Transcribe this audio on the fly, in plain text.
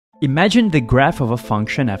Imagine the graph of a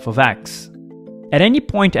function f of x. At any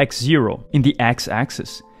point x0 in the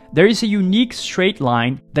x-axis, there is a unique straight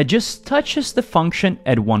line that just touches the function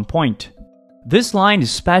at one point. This line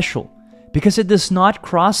is special because it does not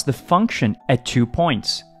cross the function at 2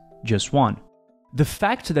 points, just one. The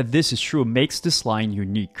fact that this is true makes this line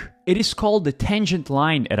unique. It is called the tangent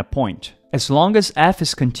line at a point, as long as f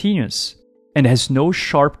is continuous and has no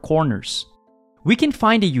sharp corners. We can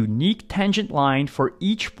find a unique tangent line for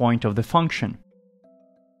each point of the function.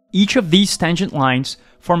 Each of these tangent lines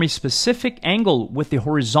form a specific angle with the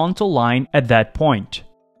horizontal line at that point.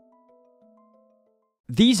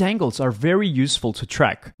 These angles are very useful to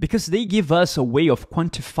track because they give us a way of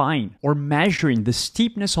quantifying or measuring the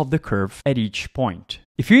steepness of the curve at each point.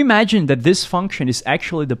 If you imagine that this function is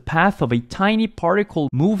actually the path of a tiny particle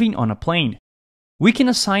moving on a plane, we can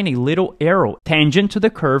assign a little arrow tangent to the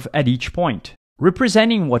curve at each point,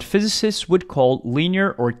 representing what physicists would call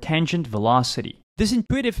linear or tangent velocity. This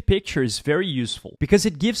intuitive picture is very useful because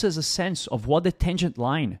it gives us a sense of what the tangent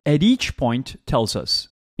line at each point tells us.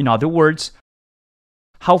 In other words,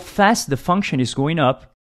 how fast the function is going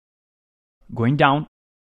up, going down,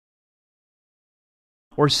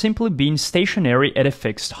 or simply being stationary at a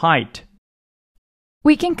fixed height.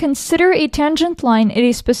 We can consider a tangent line at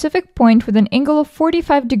a specific point with an angle of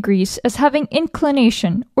 45 degrees as having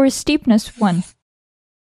inclination, or steepness 1.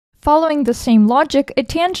 Following the same logic, a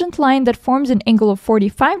tangent line that forms an angle of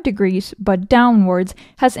 45 degrees, but downwards,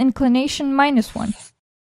 has inclination -1.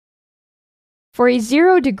 For a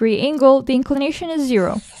 0-degree angle, the inclination is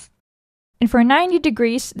 0. And for 90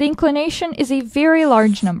 degrees, the inclination is a very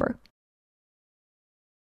large number.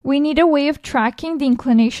 We need a way of tracking the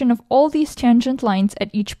inclination of all these tangent lines at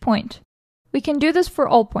each point. We can do this for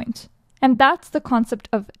all points, and that's the concept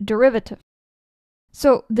of derivative.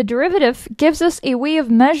 So, the derivative gives us a way of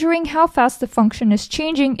measuring how fast the function is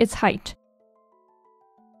changing its height.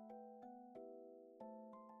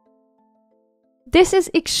 This is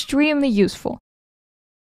extremely useful.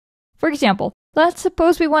 For example, let's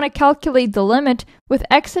suppose we want to calculate the limit with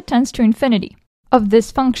x that tends to infinity of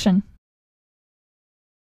this function.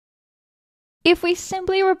 If we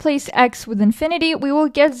simply replace x with infinity, we will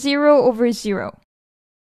get 0 over 0.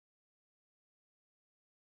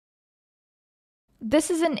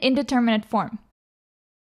 This is an indeterminate form.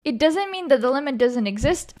 It doesn't mean that the limit doesn't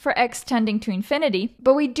exist for x tending to infinity,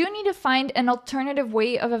 but we do need to find an alternative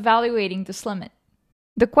way of evaluating this limit.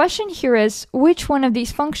 The question here is, which one of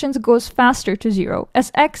these functions goes faster to 0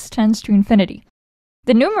 as x tends to infinity?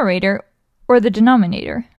 The numerator or the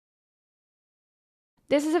denominator?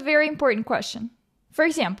 This is a very important question. For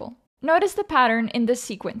example, notice the pattern in this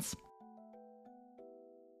sequence.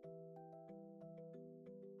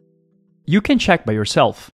 You can check by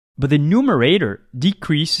yourself, but the numerator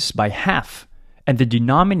decreases by half, and the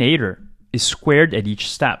denominator is squared at each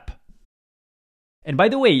step. And by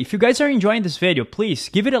the way, if you guys are enjoying this video, please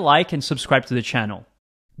give it a like and subscribe to the channel.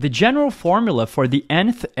 The general formula for the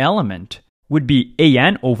nth element would be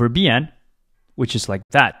an over bn, which is like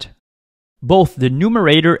that. Both the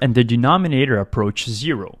numerator and the denominator approach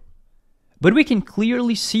 0. But we can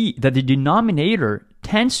clearly see that the denominator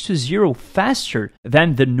tends to 0 faster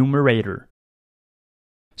than the numerator.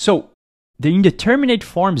 So, the indeterminate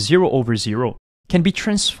form 0 over 0 can be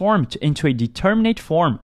transformed into a determinate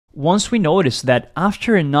form once we notice that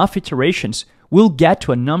after enough iterations, we'll get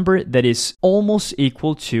to a number that is almost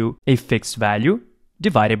equal to a fixed value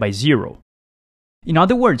divided by 0. In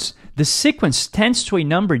other words, the sequence tends to a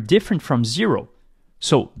number different from 0,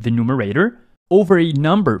 so the numerator, over a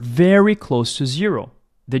number very close to 0,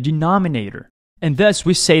 the denominator. And thus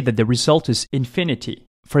we say that the result is infinity,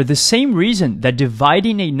 for the same reason that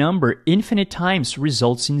dividing a number infinite times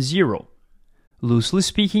results in 0. Loosely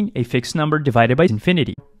speaking, a fixed number divided by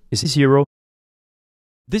infinity is 0.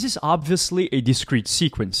 This is obviously a discrete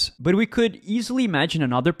sequence, but we could easily imagine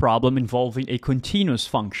another problem involving a continuous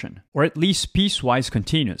function, or at least piecewise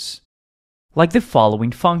continuous, like the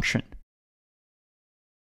following function.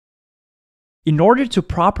 In order to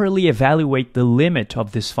properly evaluate the limit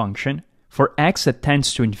of this function for x that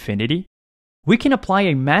tends to infinity, we can apply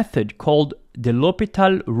a method called the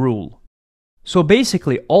L'Hopital rule. So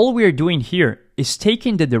basically, all we are doing here is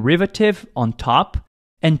taking the derivative on top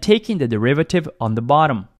and taking the derivative on the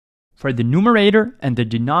bottom for the numerator and the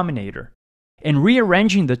denominator. And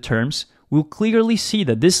rearranging the terms, we'll clearly see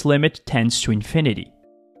that this limit tends to infinity.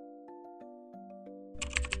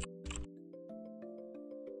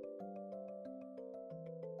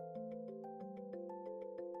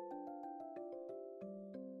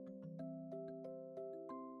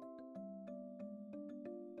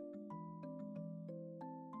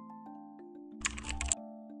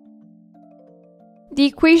 The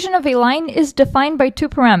equation of a line is defined by two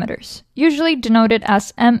parameters, usually denoted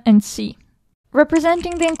as m and c,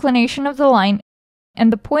 representing the inclination of the line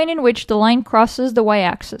and the point in which the line crosses the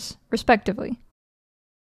y-axis, respectively.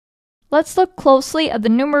 Let's look closely at the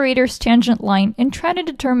numerator's tangent line and try to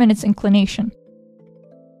determine its inclination.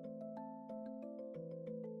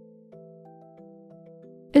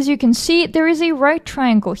 As you can see, there is a right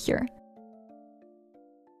triangle here,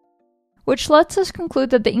 which lets us conclude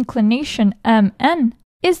that the inclination mn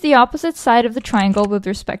is the opposite side of the triangle with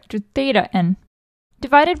respect to theta n,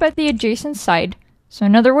 divided by the adjacent side, so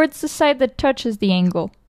in other words, the side that touches the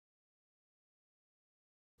angle.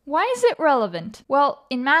 Why is it relevant? Well,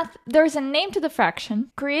 in math, there is a name to the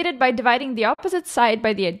fraction created by dividing the opposite side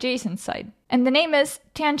by the adjacent side, and the name is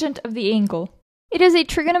tangent of the angle. It is a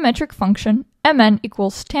trigonometric function, mn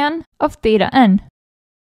equals tan of theta n.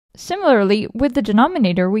 Similarly, with the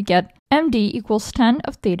denominator we get md equals tan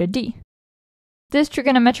of theta d. This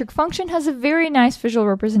trigonometric function has a very nice visual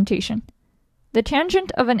representation. The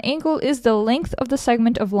tangent of an angle is the length of the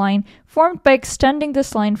segment of line formed by extending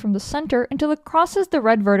this line from the center until it crosses the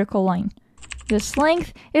red vertical line. This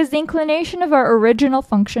length is the inclination of our original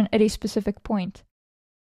function at a specific point.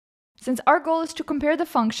 Since our goal is to compare the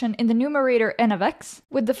function in the numerator n of x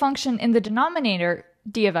with the function in the denominator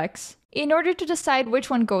d of x, in order to decide which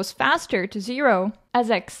one goes faster to 0 as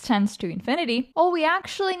x tends to infinity, all we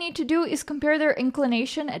actually need to do is compare their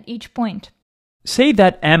inclination at each point. Say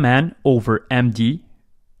that mn over md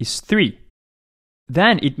is 3.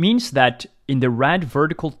 Then it means that in the red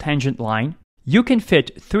vertical tangent line, you can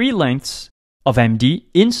fit 3 lengths of md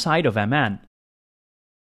inside of mn.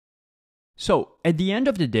 So, at the end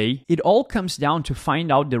of the day, it all comes down to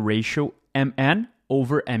find out the ratio mn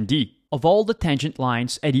over md of all the tangent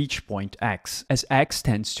lines at each point x, as x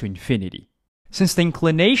tends to infinity. Since the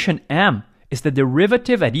inclination m is the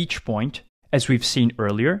derivative at each point, as we've seen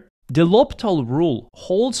earlier, the L'Hopital rule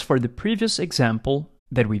holds for the previous example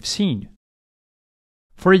that we've seen.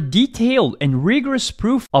 For a detailed and rigorous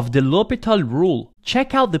proof of the L'Hopital rule,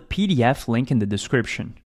 check out the PDF link in the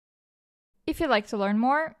description. If you'd like to learn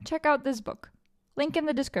more, check out this book. Link in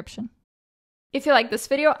the description. If you like this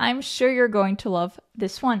video, I'm sure you're going to love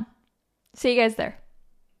this one. See you guys there.